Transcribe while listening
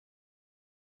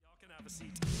Have a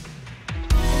seat.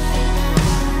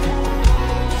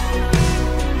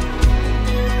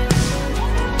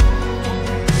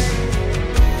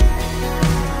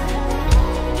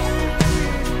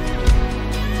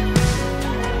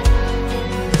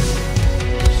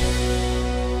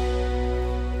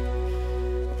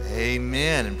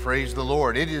 Amen, and praise the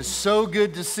Lord. It is so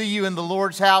good to see you in the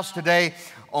Lord's house today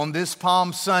on this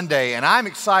Palm Sunday, and I'm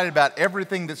excited about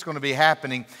everything that's going to be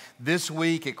happening this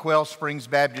week at Quail Springs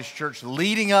Baptist Church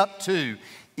leading up to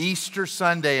Easter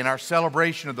Sunday and our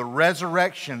celebration of the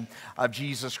resurrection of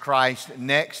Jesus Christ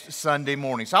next Sunday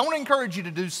morning. So I want to encourage you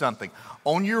to do something.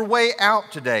 On your way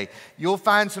out today, you'll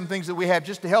find some things that we have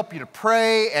just to help you to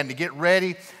pray and to get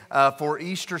ready for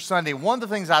Easter Sunday. One of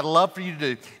the things I'd love for you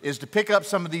to do is to pick up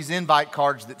some of these invite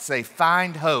cards that say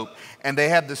Find Hope, and they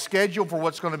have the schedule for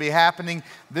what's going to be happening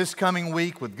this coming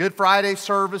week with Good Friday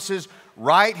services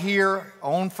right here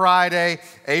on Friday,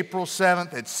 April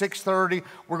 7th at 6:30.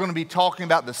 We're going to be talking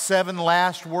about the 7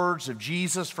 last words of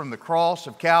Jesus from the cross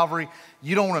of Calvary.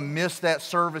 You don't want to miss that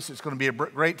service. It's going to be a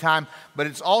great time, but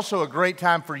it's also a great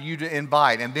time for you to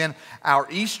invite. And then our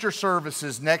Easter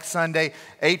services next Sunday,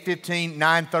 8:15,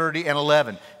 9:30, and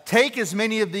 11. Take as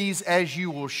many of these as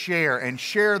you will share, and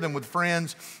share them with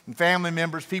friends and family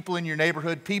members, people in your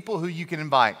neighborhood, people who you can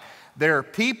invite. There are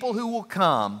people who will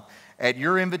come at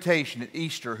your invitation at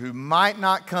Easter who might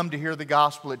not come to hear the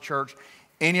gospel at church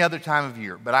any other time of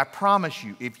year. But I promise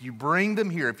you, if you bring them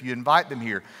here, if you invite them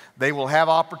here, they will have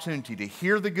opportunity to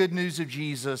hear the good news of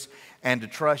Jesus and to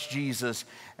trust Jesus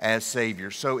as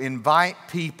Savior. So invite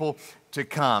people to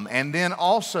come. And then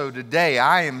also today,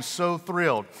 I am so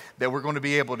thrilled that we're going to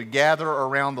be able to gather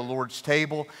around the Lord's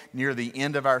table near the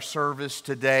end of our service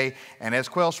today. And as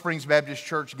Quail Springs Baptist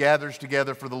Church gathers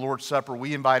together for the Lord's Supper,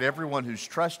 we invite everyone who's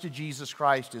trusted Jesus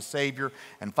Christ as Savior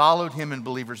and followed Him in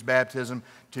believer's baptism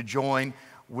to join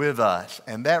with us.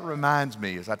 And that reminds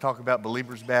me, as I talk about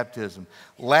believer's baptism,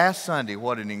 last Sunday,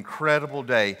 what an incredible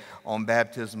day on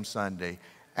Baptism Sunday.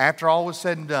 After all was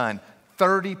said and done,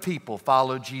 30 people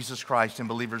followed Jesus Christ in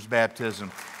believer's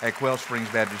baptism at Quail Springs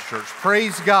Baptist Church.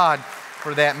 Praise God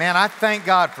for that. Man, I thank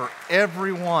God for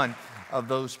every one of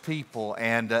those people.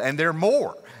 And there are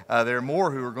more. There are more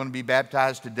who are going to be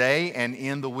baptized today and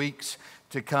in the weeks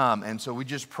to come. And so we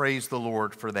just praise the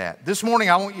Lord for that. This morning,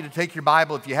 I want you to take your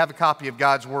Bible. If you have a copy of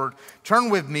God's Word,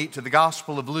 turn with me to the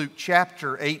Gospel of Luke,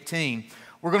 chapter 18.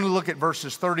 We're going to look at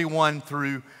verses 31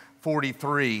 through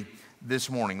 43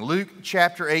 this morning. Luke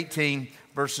chapter 18,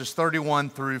 verses 31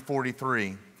 through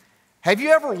 43. Have you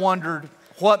ever wondered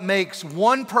what makes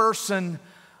one person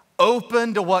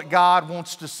open to what God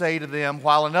wants to say to them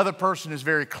while another person is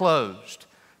very closed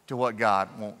to what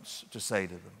God wants to say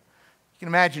to them? You can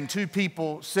imagine two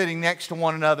people sitting next to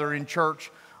one another in church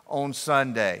on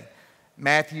Sunday,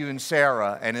 Matthew and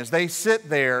Sarah, and as they sit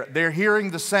there, they're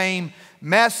hearing the same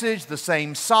message, the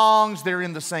same songs, they're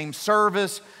in the same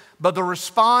service, but the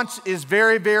response is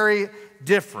very, very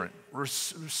different.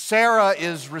 Sarah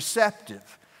is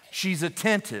receptive. She's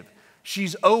attentive.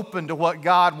 She's open to what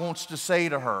God wants to say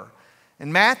to her.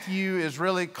 And Matthew is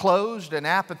really closed and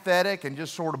apathetic and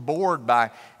just sort of bored by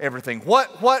everything.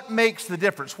 What makes the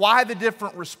difference? Why the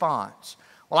different response?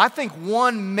 Well, I think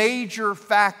one major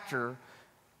factor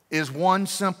is one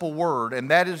simple word,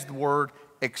 and that is the word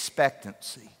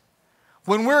expectancy.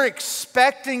 When we're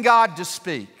expecting God to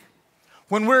speak,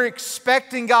 when we're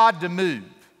expecting God to move,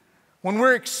 when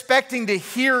we're expecting to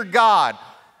hear God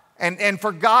and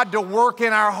for God to work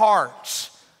in our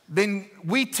hearts, then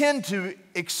we tend to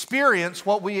experience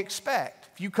what we expect.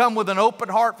 If you come with an open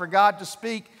heart for God to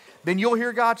speak, then you'll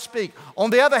hear God speak. On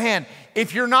the other hand,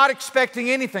 if you're not expecting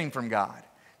anything from God,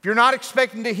 if you're not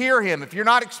expecting to hear Him, if you're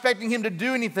not expecting Him to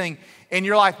do anything in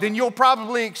your life, then you'll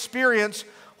probably experience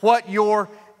what you're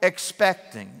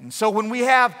expecting. And so when we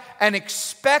have an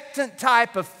expectant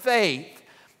type of faith,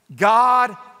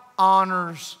 God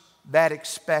honors that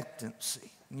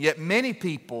expectancy. And yet many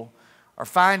people are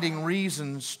finding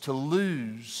reasons to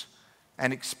lose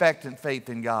an expectant faith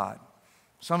in God.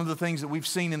 Some of the things that we've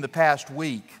seen in the past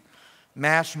week,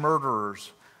 mass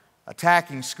murderers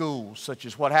attacking schools, such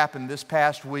as what happened this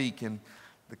past week in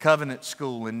the Covenant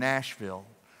School in Nashville,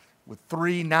 with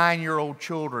 3 9-year-old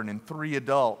children and 3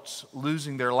 adults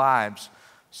losing their lives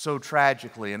so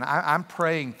tragically. And I'm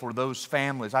praying for those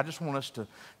families. I just want us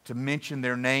to mention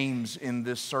their names in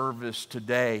this service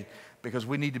today because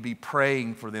we need to be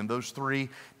praying for them. Those 3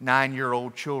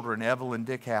 9-year-old children, Evelyn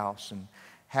Dickhouse and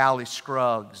Hallie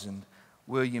Scruggs and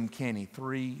William Kinney,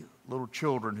 3 little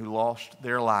children who lost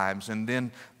their lives. And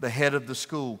then the head of the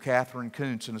school, Catherine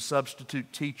Kuntz, and a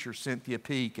substitute teacher, Cynthia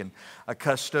Peak, and a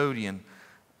custodian,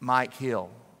 Mike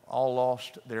Hill, all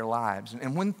lost their lives.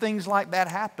 And when things like that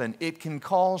happen, it can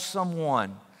cause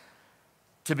someone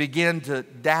to begin to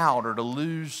doubt or to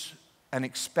lose an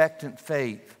expectant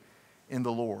faith in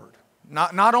the Lord.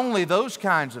 Not only those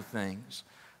kinds of things,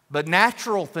 but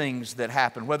natural things that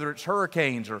happen, whether it's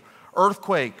hurricanes or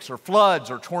earthquakes or floods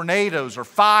or tornadoes or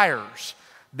fires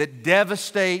that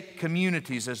devastate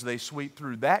communities as they sweep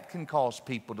through. That can cause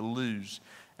people to lose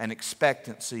an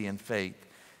expectancy and faith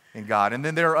in God. And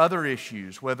then there are other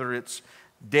issues, whether it's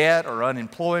debt or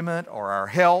unemployment or our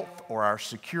health or our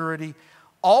security.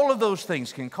 All of those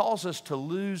things can cause us to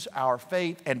lose our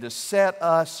faith and to set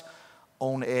us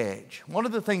on edge. One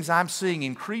of the things I'm seeing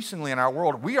increasingly in our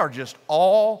world, we are just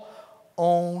all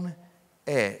on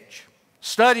edge.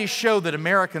 Studies show that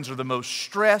Americans are the most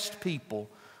stressed people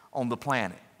on the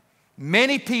planet.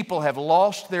 Many people have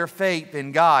lost their faith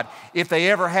in God if they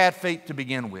ever had faith to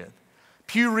begin with.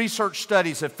 Pew Research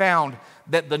studies have found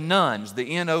that the nones,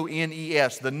 the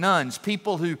N-O-N-E-S, the nones,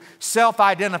 people who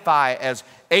self-identify as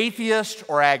atheists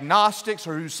or agnostics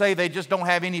or who say they just don't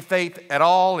have any faith at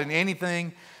all in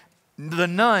anything, the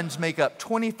nones make up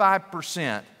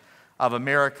 25% of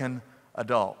American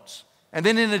adults. And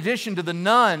then in addition to the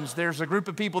nones, there's a group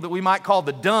of people that we might call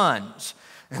the dones.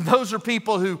 And those are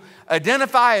people who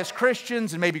identify as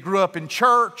Christians and maybe grew up in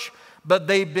church, but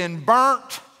they've been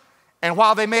burnt. And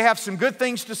while they may have some good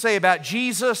things to say about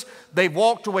Jesus, they've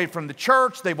walked away from the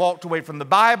church, they've walked away from the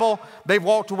Bible, they've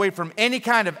walked away from any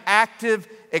kind of active,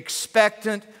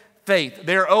 expectant faith.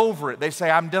 They're over it. They say,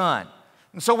 I'm done.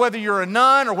 And so whether you're a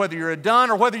nun or whether you're a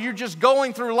dun or whether you're just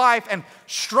going through life and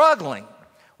struggling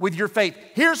with your faith,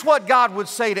 here's what God would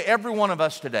say to every one of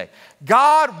us today.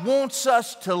 God wants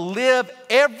us to live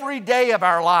every day of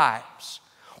our lives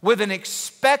with an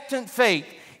expectant faith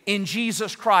in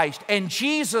Jesus Christ. And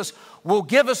Jesus will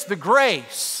give us the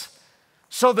grace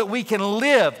so that we can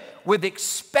live with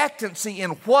expectancy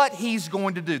in what He's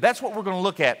going to do. That's what we're going to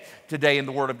look at today in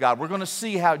the Word of God. We're going to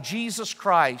see how Jesus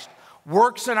Christ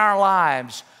works in our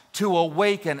lives to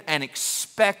awaken an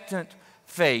expectant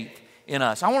faith in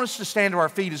us. I want us to stand to our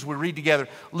feet as we read together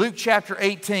Luke chapter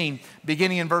 18,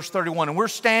 beginning in verse 31. And we're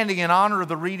standing in honor of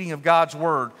the reading of God's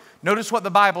Word. Notice what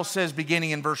the Bible says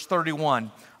beginning in verse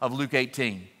 31 of Luke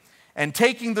 18. And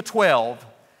taking the 12,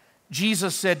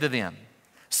 Jesus said to them,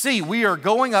 See, we are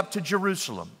going up to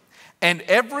Jerusalem, and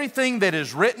everything that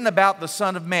is written about the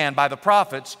Son of Man by the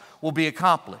prophets will be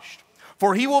accomplished.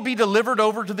 For He will be delivered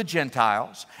over to the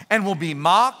Gentiles, and will be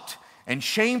mocked and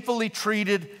shamefully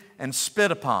treated and spit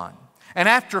upon. And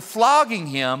after flogging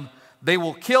Him, they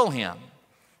will kill Him,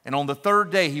 and on the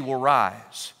third day He will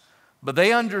rise. But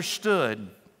they understood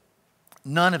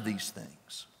none of these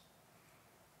things.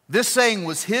 This saying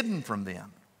was hidden from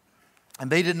them, and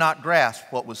they did not grasp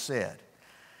what was said.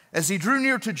 As He drew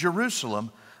near to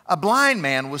Jerusalem, a blind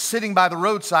man was sitting by the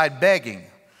roadside begging.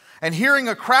 And hearing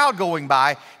a crowd going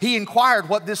by, he inquired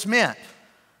what this meant.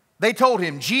 They told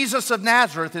him, Jesus of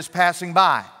Nazareth is passing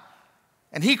by.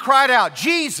 And he cried out,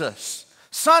 Jesus,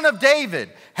 Son of David,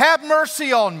 have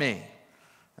mercy on me.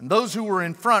 And those who were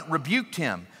in front rebuked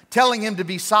him, telling him to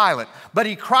be silent. But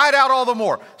he cried out all the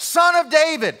more, Son of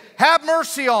David, have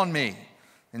mercy on me.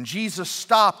 And Jesus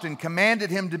stopped and commanded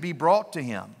him to be brought to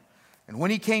him. And when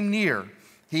he came near,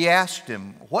 he asked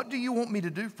him, What do you want me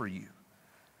to do for you?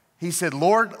 He said,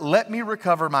 Lord, let me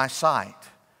recover my sight.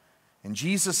 And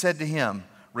Jesus said to him,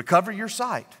 Recover your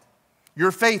sight.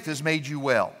 Your faith has made you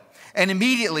well. And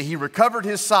immediately he recovered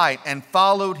his sight and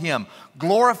followed him,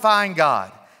 glorifying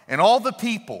God. And all the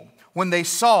people, when they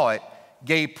saw it,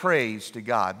 gave praise to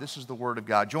God. This is the word of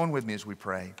God. Join with me as we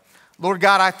pray. Lord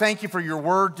God, I thank you for your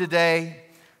word today.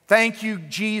 Thank you,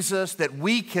 Jesus, that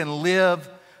we can live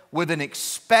with an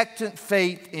expectant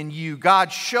faith in you.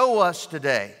 God, show us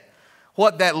today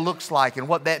what that looks like and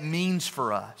what that means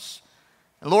for us.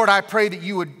 And Lord, I pray that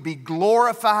you would be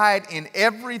glorified in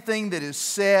everything that is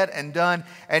said and done,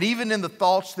 and even in the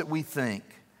thoughts that we think.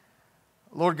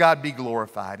 Lord God, be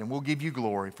glorified, and we'll give you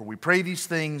glory, for we pray these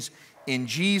things in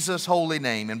Jesus' holy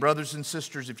name. And brothers and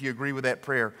sisters, if you agree with that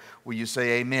prayer, will you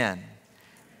say amen?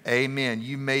 Amen.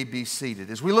 You may be seated.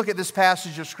 As we look at this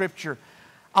passage of Scripture,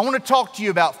 I want to talk to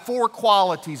you about 4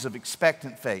 qualities of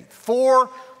expectant faith. 4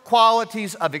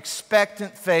 qualities of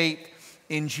expectant faith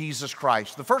in Jesus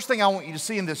Christ. The first thing I want you to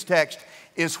see in this text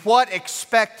is what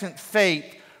expectant faith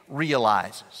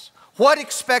realizes. What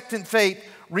expectant faith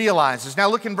realizes. Now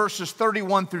look in verses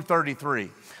 31 through 33.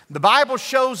 The Bible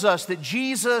shows us that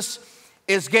Jesus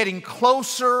is getting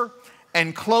closer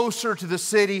and closer to the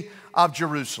city of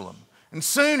Jerusalem. And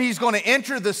soon he's going to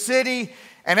enter the city,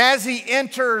 and as he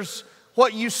enters,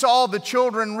 what you saw the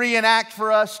children reenact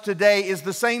for us today is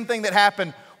the same thing that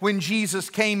happened when Jesus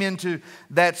came into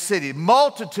that city.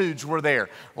 Multitudes were there,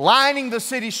 lining the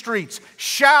city streets,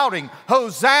 shouting,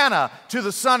 "Hosanna to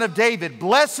the Son of David.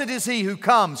 Blessed is he who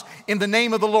comes in the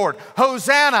name of the Lord.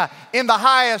 Hosanna in the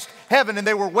highest heaven." And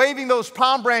they were waving those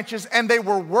palm branches and they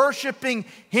were worshiping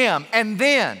him. And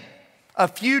then, a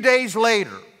few days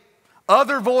later,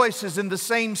 other voices in the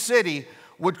same city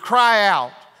would cry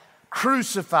out,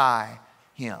 "Crucify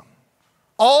him."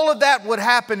 All of that would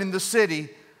happen in the city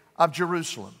of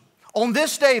Jerusalem. On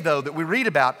this day, though, that we read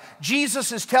about,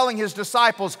 Jesus is telling his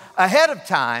disciples ahead of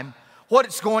time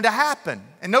what's going to happen.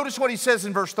 And notice what he says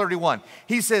in verse 31.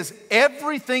 He says,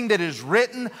 "Everything that is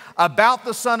written about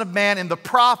the Son of Man in the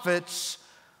prophets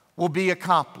will be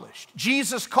accomplished."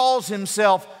 Jesus calls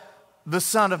himself the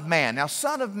Son of Man. Now,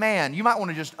 Son of Man, you might want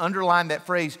to just underline that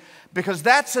phrase because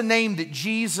that's a name that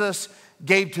Jesus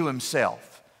gave to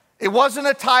himself. It wasn't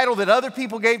a title that other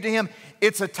people gave to him.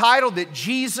 It's a title that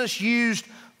Jesus used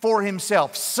for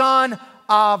himself, Son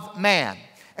of Man.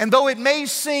 And though it may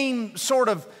seem sort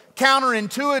of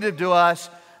counterintuitive to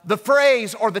us, the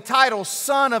phrase or the title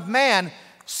Son of Man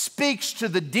speaks to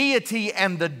the deity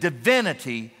and the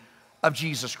divinity of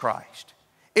Jesus Christ.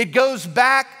 It goes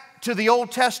back to the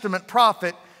Old Testament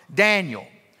prophet Daniel,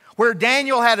 where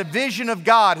Daniel had a vision of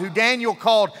God, who Daniel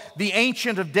called the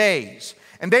Ancient of Days.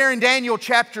 And there in Daniel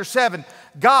chapter 7,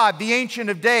 God, the Ancient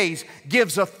of Days,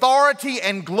 gives authority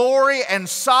and glory and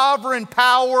sovereign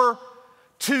power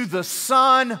to the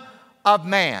Son of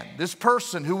Man. This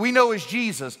person, who we know as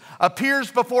Jesus, appears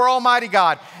before Almighty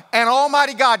God, and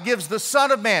Almighty God gives the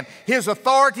Son of Man his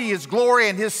authority, his glory,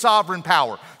 and his sovereign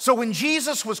power. So when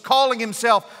Jesus was calling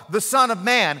himself the Son of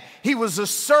Man, he was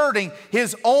asserting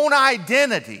his own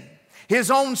identity,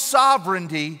 his own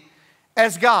sovereignty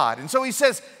as God. And so he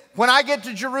says, when I get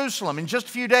to Jerusalem in just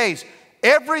a few days,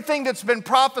 everything that's been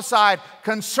prophesied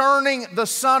concerning the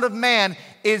Son of Man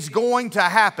is going to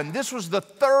happen. This was the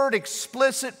third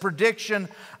explicit prediction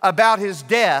about his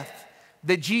death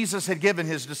that Jesus had given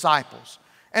his disciples.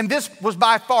 And this was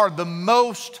by far the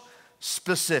most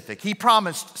specific. He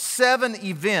promised 7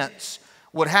 events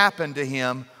would happen to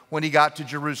him when he got to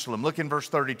Jerusalem. Look in verse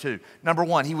 32. Number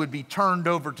 1, he would be turned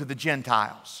over to the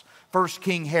Gentiles. First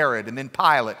King Herod, and then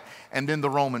Pilate, and then the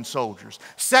Roman soldiers.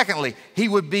 Secondly, he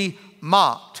would be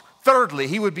mocked. Thirdly,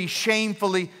 he would be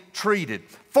shamefully treated.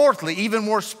 Fourthly, even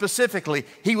more specifically,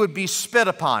 he would be spit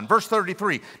upon. Verse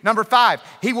 33. Number 5,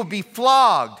 he would be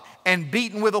flogged and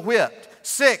beaten with a whip.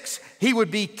 6, he would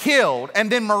be killed.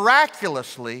 And then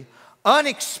miraculously,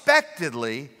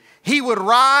 unexpectedly, he would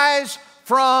rise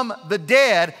from the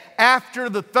dead after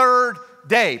the 3rd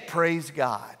day. Praise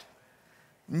God.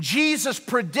 Jesus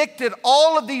predicted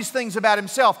all of these things about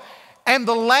himself, and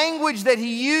the language that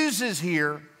he uses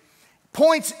here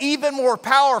points even more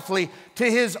powerfully to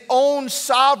his own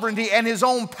sovereignty and his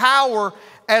own power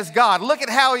as God. Look at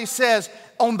how he says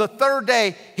on the 3rd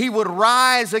day he would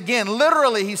rise again.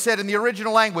 Literally, he said in the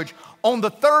original language, on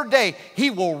the 3rd day he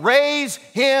will raise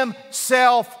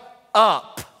himself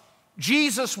up.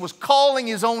 Jesus was calling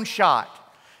his own shot.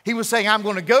 He was saying, I'm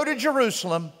going to go to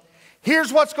Jerusalem.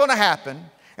 Here's what's going to happen.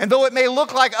 And though it may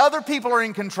look like other people are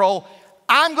in control,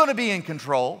 I'm going to be in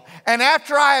control. And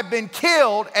after I have been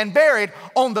killed and buried,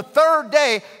 on the 3rd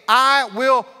day, I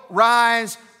will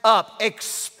rise up.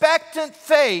 Expectant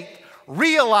faith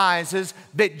realizes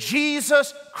that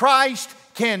Jesus Christ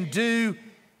can do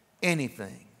anything.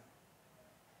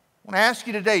 I want to ask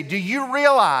you today, do you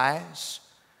realize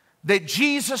that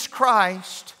Jesus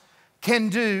Christ can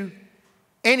do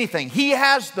anything? He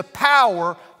has the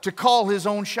power to call his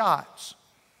own shots.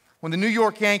 When the New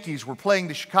York Yankees were playing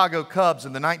the Chicago Cubs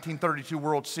in the 1932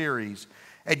 World Series,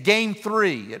 at Game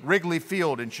 3 at Wrigley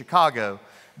Field in Chicago,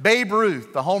 Babe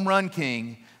Ruth, the home run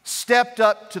king, stepped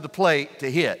up to the plate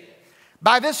to hit.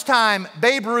 By this time,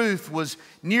 Babe Ruth was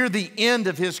near the end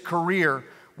of his career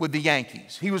with the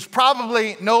Yankees. He was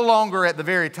probably no longer at the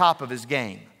very top of his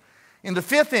game. In the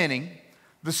 5th inning,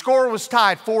 the score was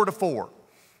tied 4-4.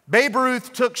 Babe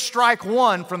Ruth took strike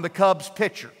 1 from the Cubs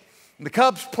pitcher. The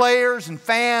Cubs players and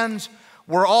fans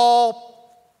were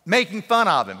all making fun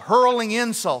of him, hurling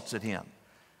insults at him.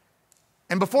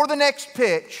 And before the next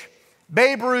pitch,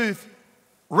 Babe Ruth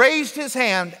raised his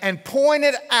hand and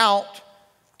pointed out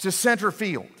to center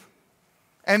field.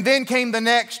 And then came the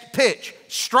next pitch,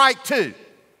 strike 2.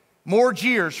 More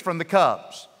jeers from the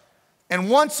Cubs. And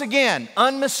once again,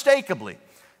 unmistakably,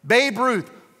 Babe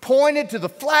Ruth pointed to the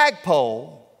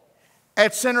flagpole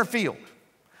at center field.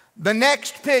 The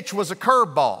next pitch was a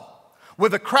curveball.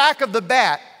 With a crack of the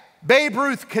bat, Babe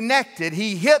Ruth connected.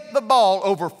 He hit the ball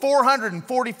over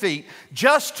 440 feet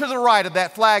just to the right of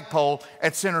that flagpole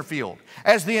at center field.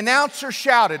 As the announcer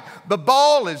shouted, the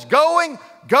ball is going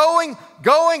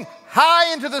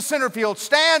high into the center field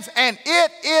stands, and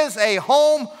it is a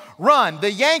home run.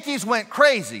 The Yankees went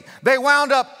crazy. They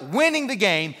wound up winning the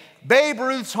game. Babe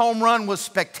Ruth's home run was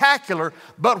spectacular,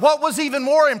 but what was even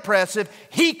more impressive,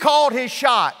 he called his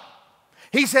shot.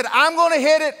 He said, I'm going to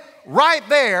hit it right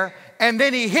there, and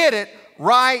then he hit it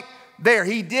right there.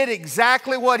 He did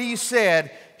exactly what he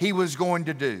said he was going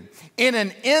to do. In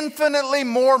an infinitely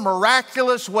more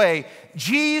miraculous way,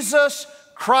 Jesus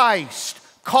Christ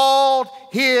called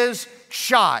his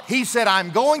shot. He said,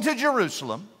 I'm going to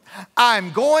Jerusalem.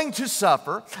 I'm going to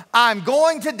suffer, I'm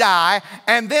going to die,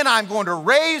 and then I'm going to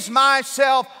raise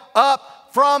myself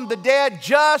up from the dead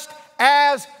just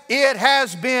as it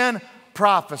has been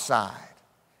prophesied.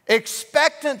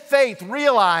 Expectant faith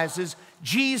realizes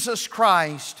Jesus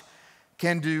Christ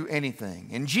can do anything.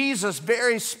 And Jesus'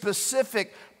 very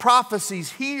specific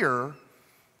prophecies here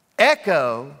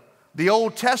echo the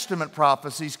Old Testament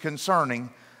prophecies concerning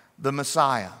the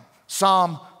Messiah.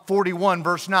 Psalm 41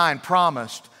 verse 9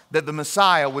 promised that the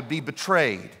Messiah would be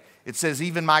betrayed. It says,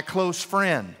 even my close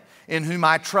friend in whom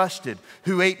I trusted,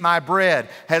 who ate my bread,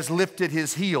 has lifted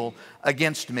his heel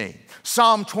against me.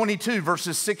 Psalm 22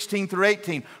 verses 16 through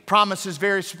 18 promises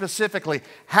very specifically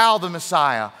how the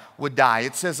Messiah would die.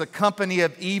 It says, a company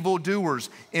of evildoers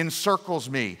encircles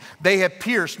me. They have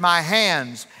pierced my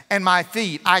hands and my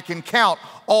feet. I can count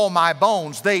all my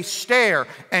bones. They stare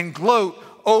and gloat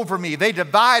over me. They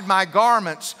divide my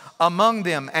garments among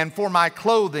them, and for my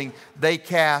clothing they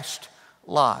cast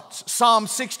lots. Psalm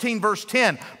 16 verse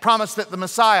 10 promised that the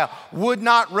Messiah would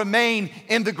not remain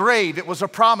in the grave. It was a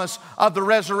promise of the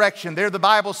resurrection. There the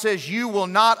Bible says, you will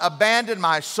not abandon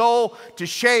my soul to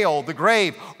Sheol, the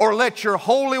grave, or let your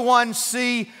Holy One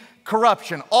see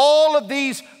corruption. All of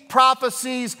these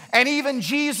prophecies and even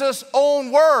Jesus'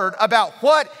 own word about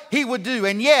what he would do.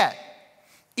 And yet,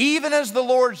 even as the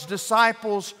Lord's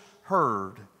disciples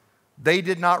heard, they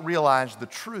did not realize the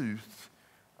truth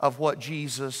of what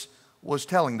Jesus was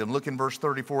telling them. Look in verse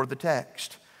 34 of the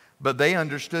text. But they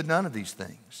understood none of these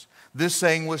things. This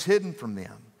saying was hidden from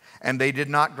them, and they did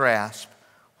not grasp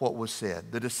what was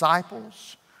said. The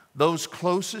disciples, those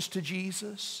closest to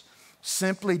Jesus,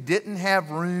 simply didn't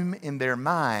have room in their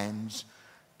minds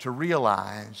to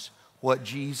realize what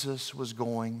Jesus was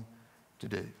going to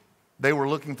do. They were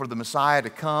looking for the Messiah to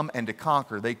come and to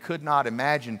conquer. They could not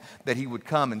imagine that he would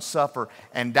come and suffer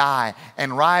and die,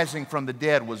 and rising from the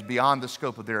dead was beyond the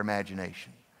scope of their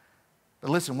imagination.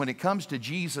 But listen, when it comes to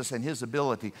Jesus and his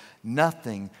ability,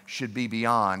 nothing should be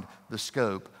beyond the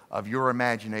scope of your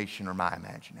imagination or my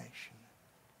imagination.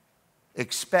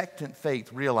 Expectant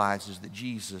faith realizes that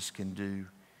Jesus can do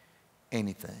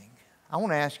anything. I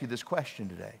want to ask you this question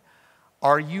today.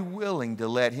 Are you willing to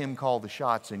let him call the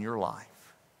shots in your life?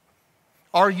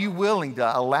 Are you willing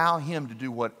to allow him to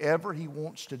do whatever he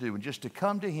wants to do, and just to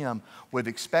come to him with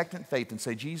expectant faith and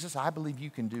say, Jesus, I believe you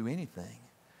can do anything.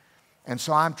 And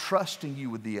so I'm trusting you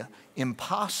with the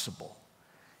impossible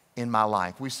in my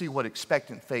life. We see what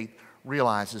expectant faith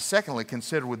realizes. Secondly,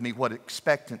 consider with me what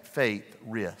expectant faith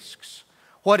risks.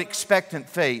 What expectant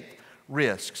faith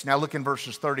risks. Now look in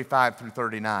verses 35 through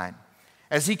 39.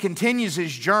 As he continues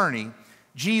his journey,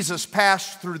 Jesus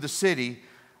passed through the city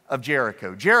of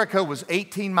Jericho. Jericho was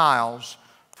 18 miles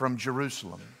from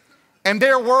Jerusalem. And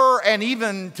there were, and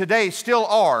even today still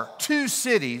are, two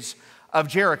cities of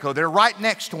Jericho. They're right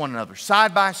next to one another,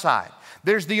 side by side.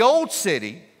 There's the old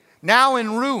city, now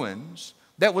in ruins,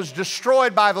 that was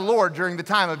destroyed by the Lord during the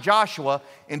time of Joshua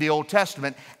in the Old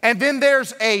Testament. And then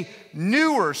there's a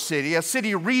newer city, a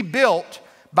city rebuilt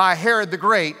by Herod the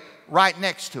Great, right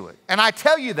next to it. And I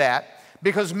tell you that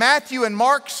because Matthew and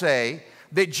Mark say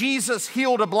that Jesus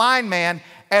healed a blind man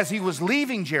as he was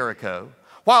leaving Jericho,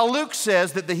 while Luke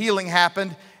says that the healing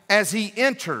happened as he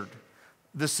entered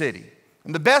the city.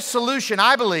 And the best solution,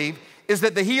 I believe, is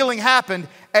that the healing happened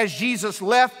as Jesus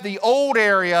left the old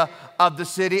area of the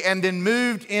city and then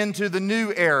moved into the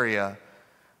new area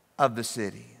of the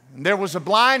city. And there was a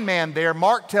blind man there.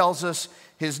 Mark tells us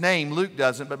his name. Luke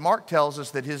doesn't, but Mark tells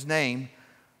us that his name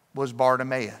was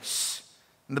Bartimaeus.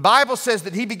 And the Bible says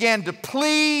that he began to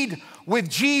plead with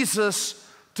Jesus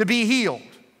to be healed.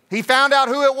 He found out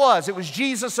who it was. It was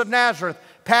Jesus of Nazareth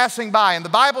passing by. And the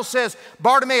Bible says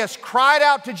Bartimaeus cried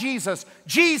out to Jesus,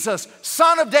 Jesus,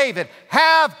 Son of David,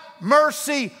 have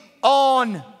mercy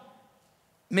on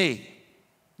me.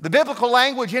 The biblical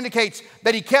language indicates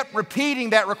that he kept repeating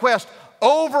that request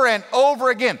over and over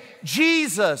again.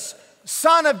 Jesus,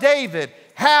 Son of David,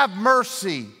 have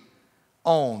mercy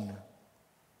on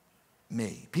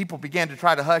me. People began to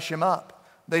try to hush him up.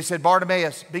 They said,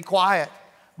 Bartimaeus, be quiet.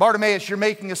 Bartimaeus, you're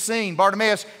making a scene.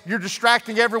 Bartimaeus, you're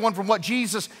distracting everyone from what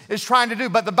Jesus is trying to do.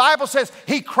 But the Bible says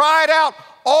he cried out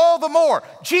all the more,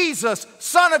 Jesus,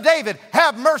 Son of David,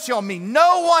 have mercy on me.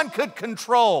 No one could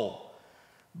control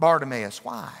Bartimaeus.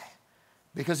 Why?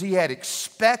 Because he had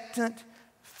expectant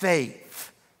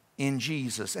faith in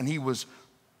Jesus, and he was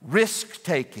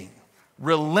risk-taking,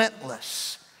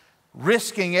 relentless,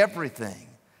 risking everything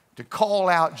to call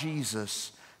out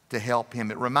Jesus to help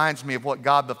him. It reminds me of what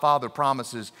God the Father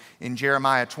promises in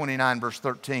Jeremiah 29, verse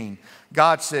 13.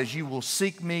 God says, you will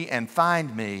seek me and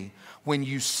find me when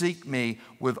you seek me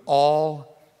with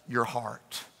all your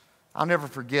heart. I'll never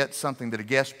forget something that a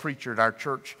guest preacher at our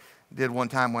church did one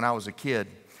time when I was a kid.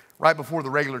 Right before the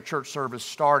regular church service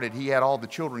started, he had all the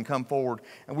children come forward,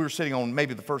 and we were sitting on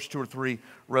maybe the first 2 or 3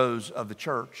 rows of the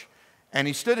church. And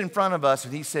he stood in front of us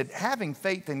and he said, having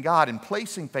faith in God and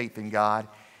placing faith in God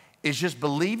is just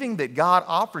believing that God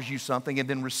offers you something and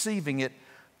then receiving it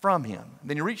from him.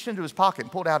 Then he reached into his pocket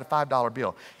and pulled out a $5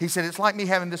 bill. He said, it's like me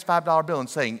having this $5 bill and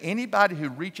saying, anybody who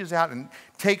reaches out and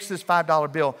takes this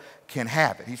 $5 bill can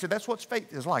have it. He said, that's what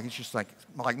faith is like. It's just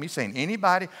like me saying,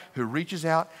 anybody who reaches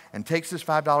out and takes this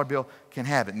 $5 bill can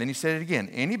have it. And then he said it again,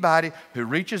 anybody who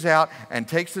reaches out and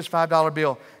takes this $5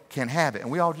 bill can have it. And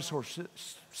we all just sort of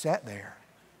sat there.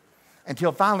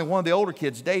 Until finally one of the older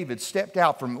kids, David, stepped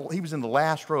out he was in the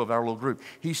last row of our little group.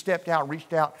 He stepped out,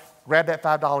 reached out, grabbed that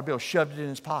 $5 bill, shoved it in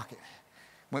his pocket,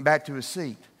 went back to his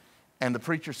seat. And the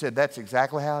preacher said, that's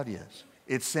exactly how it is.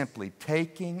 It's simply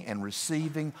taking and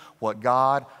receiving what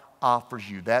God offers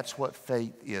you. That's what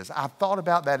faith is. I've thought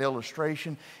about that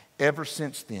illustration ever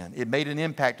since then. It made an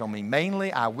impact on me.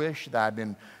 Mainly, I wish that I'd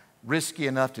been risky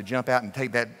enough to jump out and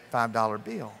take that $5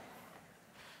 bill.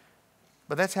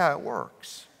 But that's how it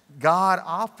works. God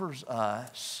offers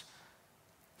us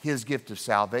his gift of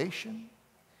salvation,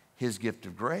 his gift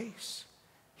of grace,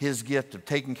 his gift of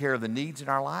taking care of the needs in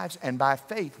our lives, and by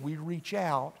faith we reach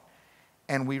out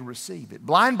and we receive it.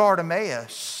 Blind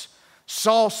Bartimaeus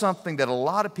saw something that a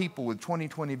lot of people with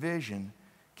 20/20 vision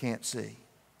can't see.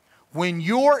 When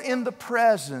you're in the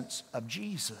presence of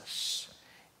Jesus,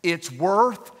 it's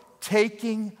worth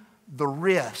taking the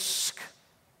risk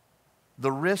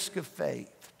of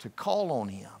faith to call on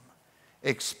him,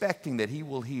 expecting that he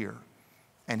will hear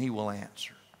and he will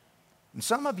answer. And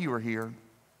some of you are here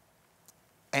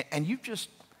and you've just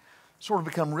sort of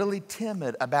become really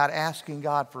timid about asking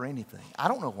God for anything. I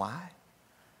don't know why.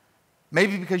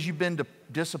 Maybe because you've been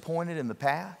disappointed in the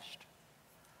past,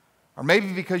 or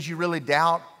maybe because you really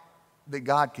doubt that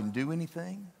God can do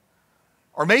anything,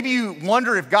 or maybe you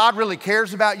wonder if God really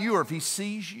cares about you or if he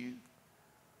sees you.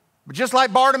 But just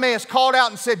like Bartimaeus called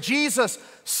out and said, Jesus,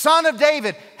 Son of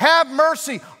David, have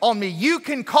mercy on me. You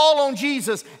can call on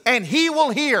Jesus and he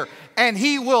will hear and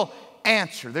he will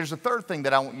answer. There's a third thing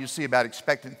that I want you to see about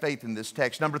expectant faith in this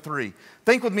text. Number 3,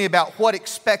 think with me about what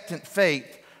expectant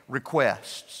faith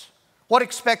requests. What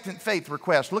expectant faith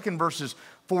requests? Look in verses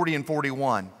 40 and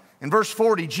 41. In verse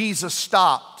 40, Jesus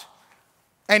stopped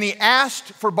and he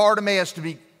asked for Bartimaeus to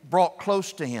be brought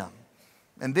close to him.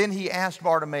 And then he asked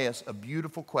Bartimaeus a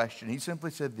beautiful question. He simply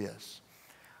said this,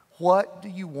 what do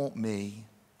you want me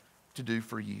to do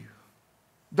for you?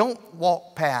 Don't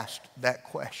walk past that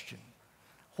question.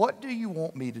 What do you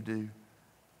want me to do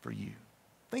for you?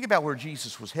 Think about where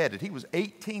Jesus was headed. He was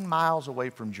 18 miles away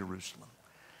from Jerusalem.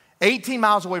 18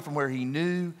 miles away from where he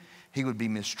knew he would be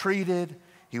mistreated,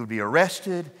 he would be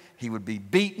arrested, he would be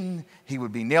beaten, he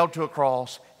would be nailed to a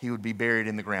cross, he would be buried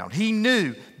in the ground. He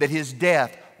knew that his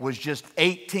death was just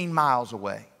 18 miles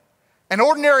away. An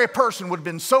ordinary person would have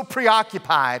been so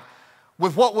preoccupied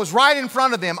with what was right in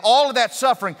front of them, all of that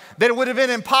suffering, that it would have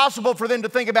been impossible for them to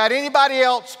think about anybody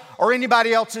else or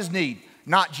anybody else's need,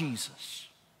 not Jesus.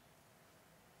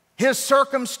 His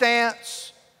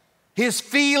circumstance, his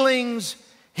feelings,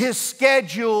 his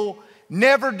schedule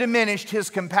never diminished his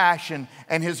compassion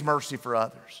and his mercy for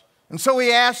others. And so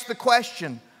he asked the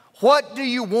question, what do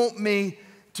you want me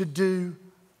to do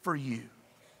for you?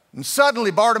 And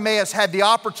suddenly Bartimaeus had the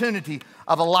opportunity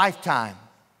of a lifetime.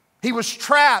 He was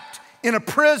trapped in a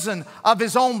prison of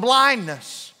his own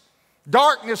blindness,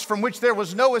 darkness from which there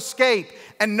was no escape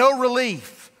and no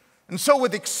relief. And so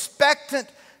with expectant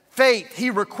faith, he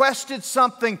requested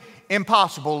something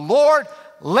impossible. Lord,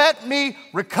 let me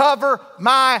recover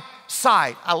my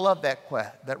sight. I love that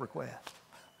request.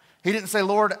 He didn't say,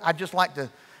 Lord, I'd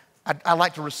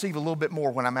like to receive a little bit more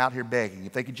when I'm out here begging.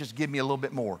 If they could just give me a little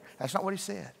bit more. That's not what he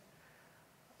said.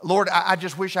 Lord, I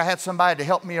just wish I had somebody to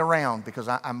help me around because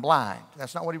I'm blind.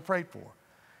 That's not what he prayed for.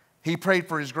 He prayed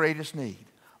for his greatest need.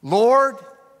 Lord,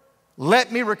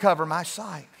 let me recover my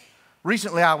sight.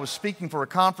 Recently, I was speaking for a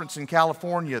conference in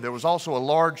California. There was also a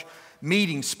large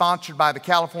meeting sponsored by the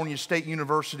California State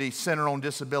University Center on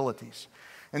Disabilities.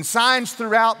 And signs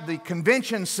throughout the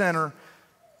convention center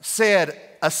said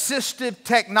Assistive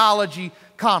Technology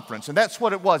Conference. And that's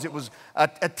what it was. It was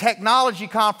a technology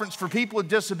conference for people with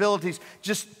disabilities,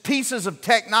 just pieces of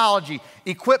technology,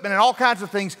 equipment, and all kinds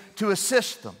of things to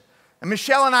assist them. And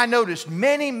Michelle and I noticed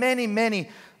many, many, many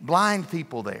blind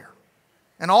people there.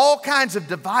 And all kinds of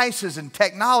devices and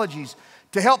technologies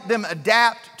to help them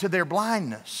adapt to their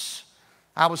blindness.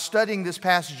 I was studying this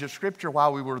passage of Scripture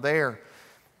while we were there,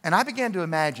 and I began to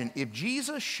imagine if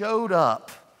Jesus showed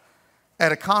up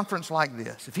at a conference like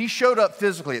this, if he showed up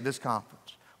physically at this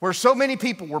conference, where so many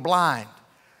people were blind,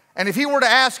 and if he were to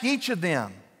ask each of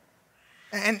them,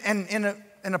 and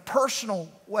in a personal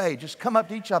way, just come up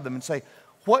to each of them and say,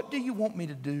 what do you want me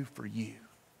to do for you?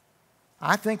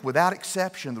 I think without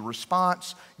exception, the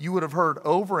response you would have heard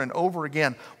over and over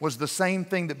again was the same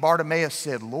thing that Bartimaeus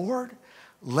said, Lord,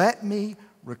 let me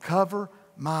recover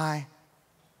my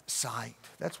sight.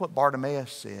 That's what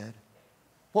Bartimaeus said.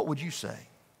 What would you say?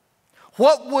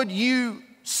 What would you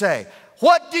say?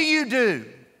 What do you do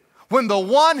when the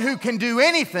one who can do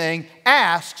anything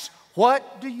asks,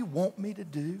 what do you want me to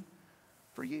do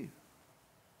for you?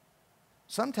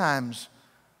 Sometimes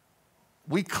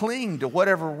we cling to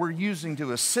whatever we're using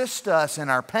to assist us in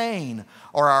our pain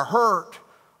or our hurt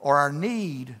or our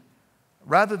need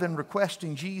rather than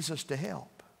requesting Jesus to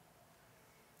help.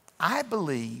 I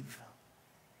believe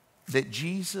that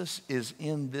Jesus is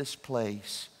in this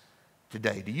place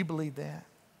today. Do you believe that?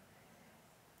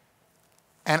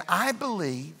 And I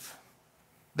believe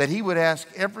that he would ask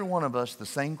every one of us the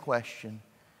same question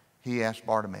he asked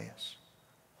Bartimaeus.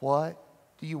 What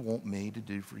do you want me to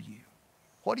do for you?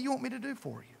 What do you want me to do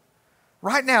for you?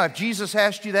 Right now, if Jesus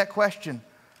asked you that question,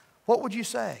 what would you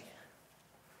say?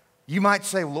 You might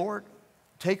say, Lord,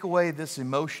 take away this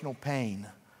emotional pain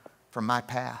from my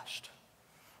past.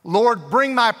 Lord,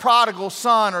 bring my prodigal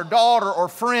son or daughter or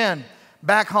friend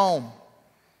back home.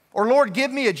 Or Lord,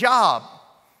 give me a job.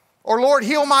 Or Lord,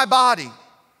 heal my body.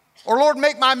 Or Lord,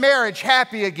 make my marriage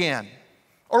happy again.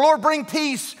 Or Lord, bring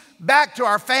peace back to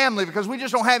our family because we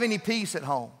just don't have any peace at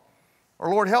home. Or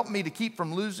Lord, help me to keep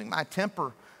from losing my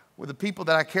temper with the people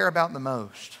that I care about the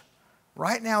most.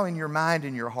 Right now in your mind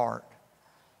and your heart,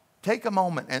 take a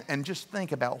moment and just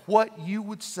think about what you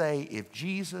would say if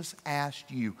Jesus asked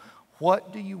you,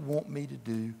 what do you want me to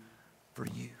do for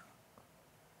you?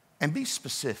 And be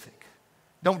specific.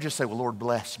 Don't just say, well, Lord,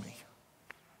 bless me.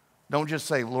 Don't just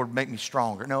say, Lord, make me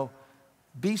stronger. No,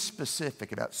 be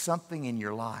specific about something in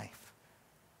your life.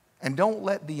 And don't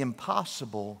let the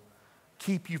impossible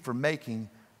keep you from making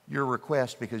your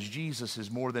request because Jesus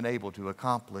is more than able to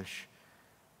accomplish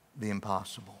the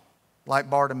impossible. Like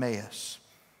Bartimaeus,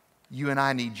 you and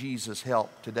I need Jesus' help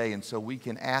today, and so we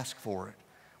can ask for it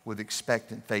with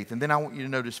expectant faith. And then I want you to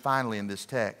notice finally in this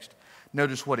text,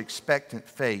 notice what expectant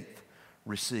faith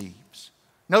receives.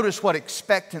 Notice what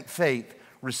expectant faith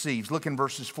receives. Look in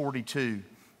verses 42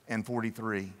 and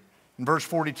 43. In verse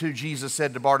 42, Jesus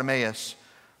said to Bartimaeus,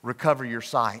 recover your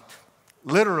sight.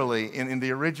 Literally, in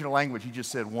the original language, he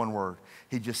just said one word.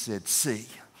 He just said, see.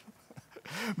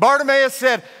 Bartimaeus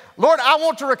said, Lord, I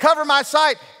want to recover my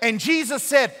sight. And Jesus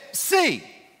said, see.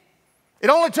 It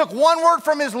only took one word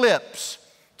from his lips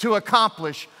to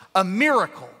accomplish a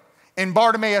miracle in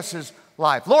Bartimaeus'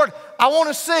 life. Lord, I want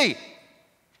to see.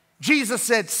 Jesus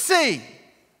said, see.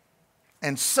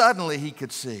 And suddenly he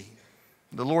could see.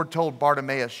 The Lord told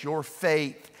Bartimaeus, your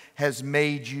faith has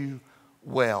made you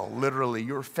well. Literally,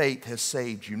 your faith has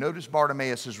saved you. Notice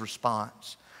Bartimaeus'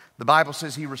 response. The Bible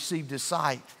says he received his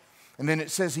sight. And then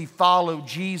it says he followed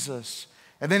Jesus.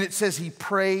 And then it says he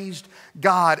praised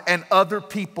God. And other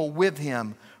people with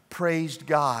him praised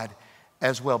God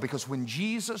as well. Because when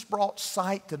Jesus brought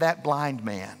sight to that blind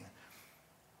man,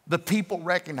 the people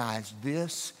recognized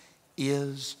this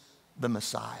is the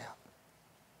Messiah.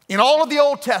 In all of the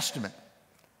Old Testament,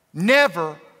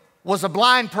 never was a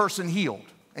blind person healed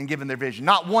and given their vision.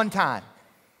 Not one time.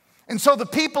 And so the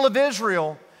people of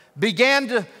Israel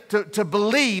began to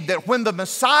believe that when the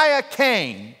Messiah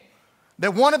came,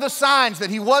 that one of the signs that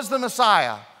he was the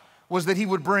Messiah was that he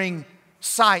would bring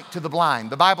sight to the blind.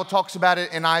 The Bible talks about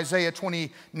it in Isaiah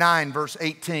 29, verse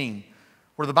 18,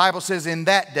 where the Bible says, in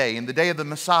that day, in the day of the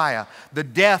Messiah, the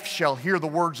deaf shall hear the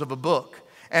words of a book,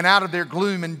 and out of their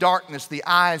gloom and darkness the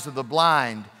eyes of the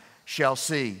blind shall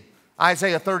see.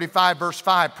 Isaiah 35 verse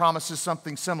 5 promises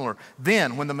something similar.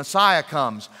 Then when the Messiah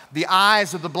comes, the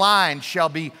eyes of the blind shall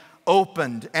be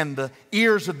opened and the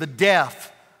ears of the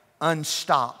deaf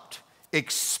unstopped.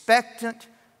 Expectant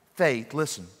faith,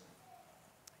 listen,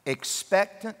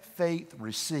 expectant faith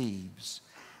receives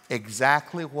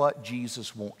exactly what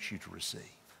Jesus wants you to receive.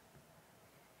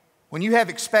 When you have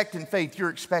expectant faith, you're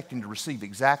expecting to receive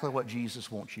exactly what Jesus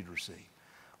wants you to receive.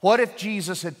 What if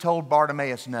Jesus had told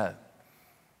Bartimaeus no?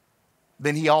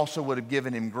 Then he also would have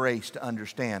given him grace to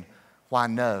understand why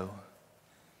no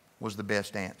was the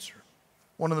best answer.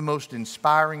 One of the most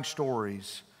inspiring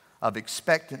stories of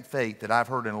expectant faith that I've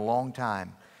heard in a long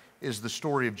time is the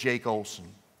story of Jake Olson.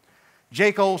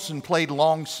 Jake Olson played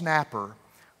long snapper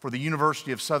for the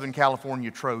University of Southern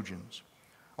California Trojans.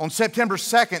 On September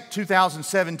 2nd,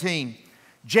 2017,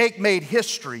 Jake made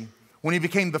history when he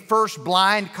became the first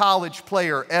blind college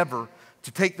player ever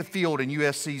to take the field in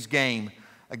USC's game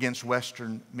against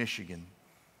Western Michigan.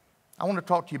 I want to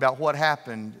talk to you about what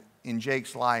happened in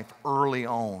Jake's life early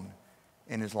on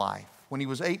in his life. When he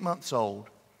was 8 months old,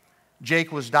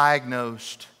 Jake was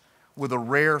diagnosed with a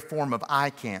rare form of eye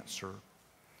cancer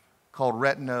called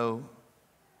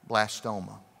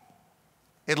retinoblastoma.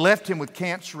 It left him with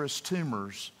cancerous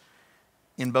tumors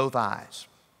in both eyes.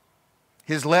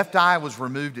 His left eye was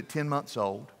removed at 10 months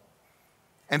old,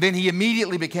 and then he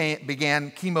immediately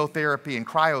began chemotherapy and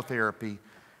cryotherapy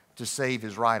to save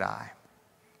his right eye.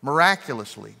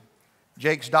 Miraculously,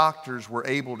 Jake's doctors were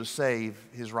able to save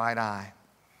his right eye.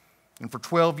 And for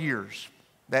 12 years,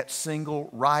 that single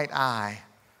right eye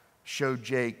showed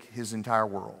Jake his entire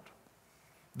world.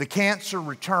 The cancer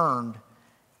returned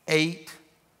 8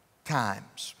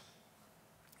 times.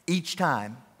 Each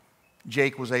time,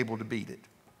 Jake was able to beat it.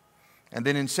 And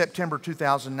then in September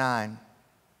 2009,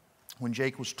 when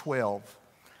Jake was 12,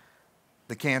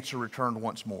 the cancer returned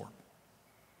once more.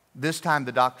 This time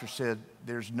the doctor said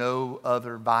there's no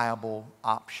other viable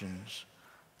options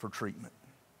for treatment.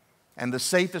 And the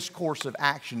safest course of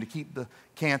action to keep the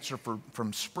cancer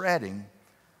from spreading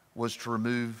was to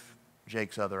remove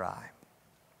Jake's other eye.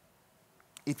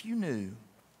 If you knew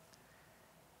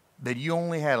that you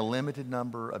only had a limited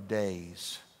number of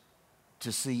days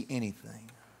to see anything,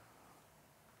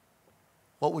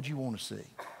 what would you want to see?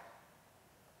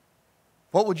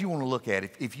 What would you want to look at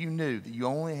if you knew that you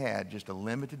only had just a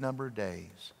limited number of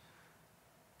days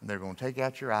and they're going to take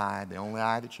out your eye, the only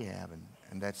eye that you have,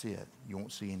 and that's it. You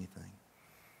won't see anything.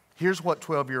 Here's what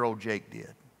 12-year-old Jake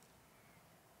did.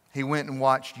 He went and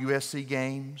watched USC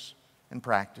games and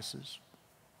practices.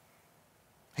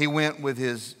 He went with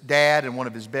his dad and one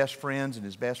of his best friends and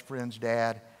his best friend's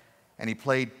dad, and he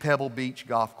played Pebble Beach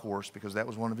Golf Course because that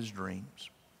was one of his dreams.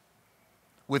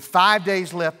 With 5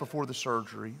 days left before the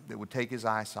surgery that would take his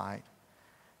eyesight,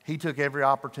 he took every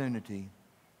opportunity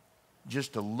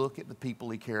just to look at the people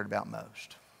he cared about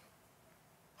most.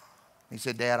 He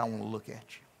said, "Dad, I want to look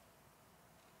at you.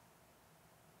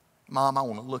 Mom, I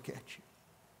want to look at you."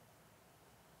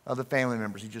 Other family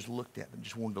members, he just looked at them,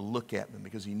 just wanted to look at them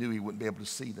because he knew he wouldn't be able to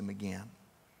see them again.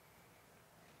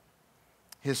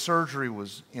 His surgery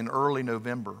was in early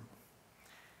November,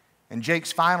 and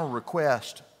Jake's final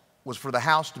request was for the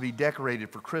house to be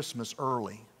decorated for Christmas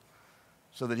early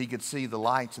so that he could see the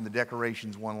lights and the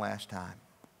decorations one last time.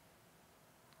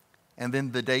 And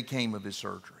then the day came of his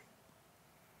surgery.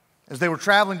 As they were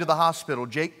traveling to the hospital,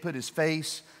 Jake put his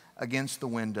face against the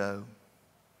window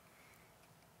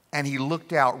and he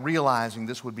looked out, realizing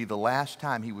this would be the last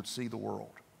time he would see the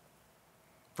world.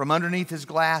 From underneath his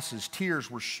glasses,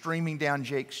 tears were streaming down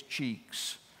Jake's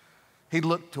cheeks. He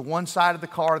looked to one side of the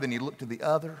car, then he looked to the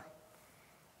other.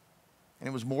 And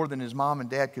it was more than his mom and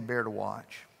dad could bear to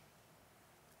watch.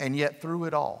 And yet through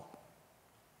it all,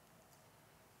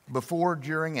 before,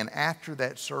 during, and after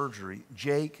that surgery,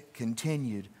 Jake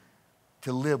continued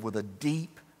to live with a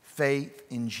deep faith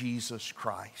in Jesus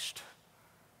Christ.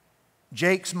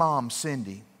 Jake's mom,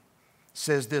 Cindy,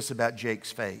 says this about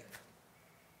Jake's faith.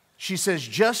 She says,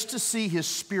 just to see his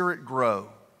spirit grow,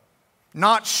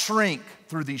 not shrink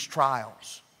through these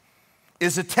trials,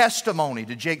 is a testimony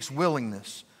to Jake's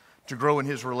willingness to grow in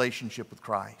his relationship with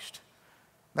Christ.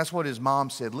 That's what his mom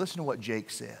said. Listen to what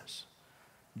Jake says.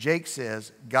 Jake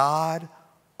says, God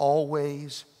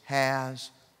always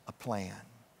has a plan.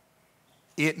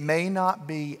 It may not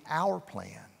be our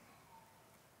plan,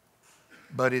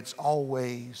 but it's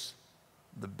always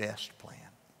the best plan.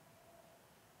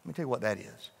 Let me tell you what that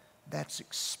is. That's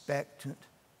expectant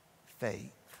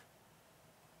faith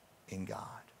in God.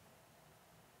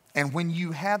 And when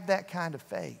you have that kind of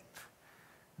faith,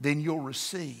 then you'll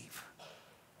receive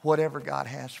whatever God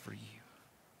has for you.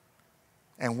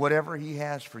 And whatever He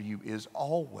has for you is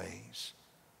always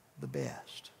the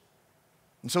best.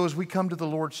 And so as we come to the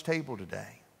Lord's table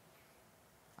today,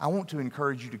 I want to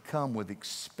encourage you to come with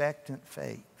expectant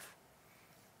faith,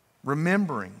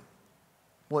 remembering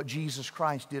what Jesus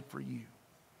Christ did for you.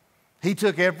 He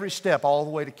took every step all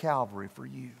the way to Calvary for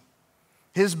you.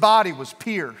 His body was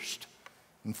pierced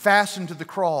and fastened to the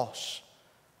cross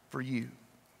for you.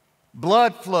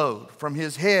 Blood flowed from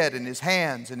His head and His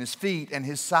hands and His feet and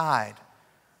His side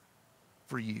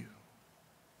for you.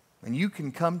 And you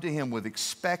can come to Him with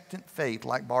expectant faith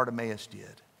like Bartimaeus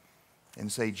did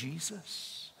and say,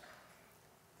 Jesus,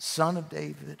 Son of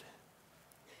David,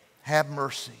 have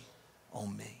mercy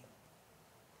on me.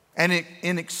 And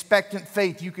in expectant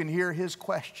faith, you can hear His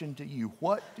question to you.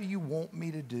 What do you want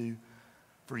me to do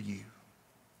for you?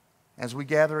 As we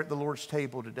gather at the Lord's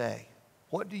table today,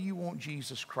 what do you want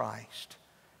Jesus Christ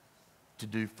to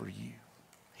do for you?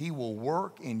 He will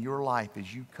work in your life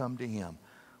as you come to Him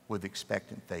with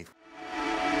expectant faith.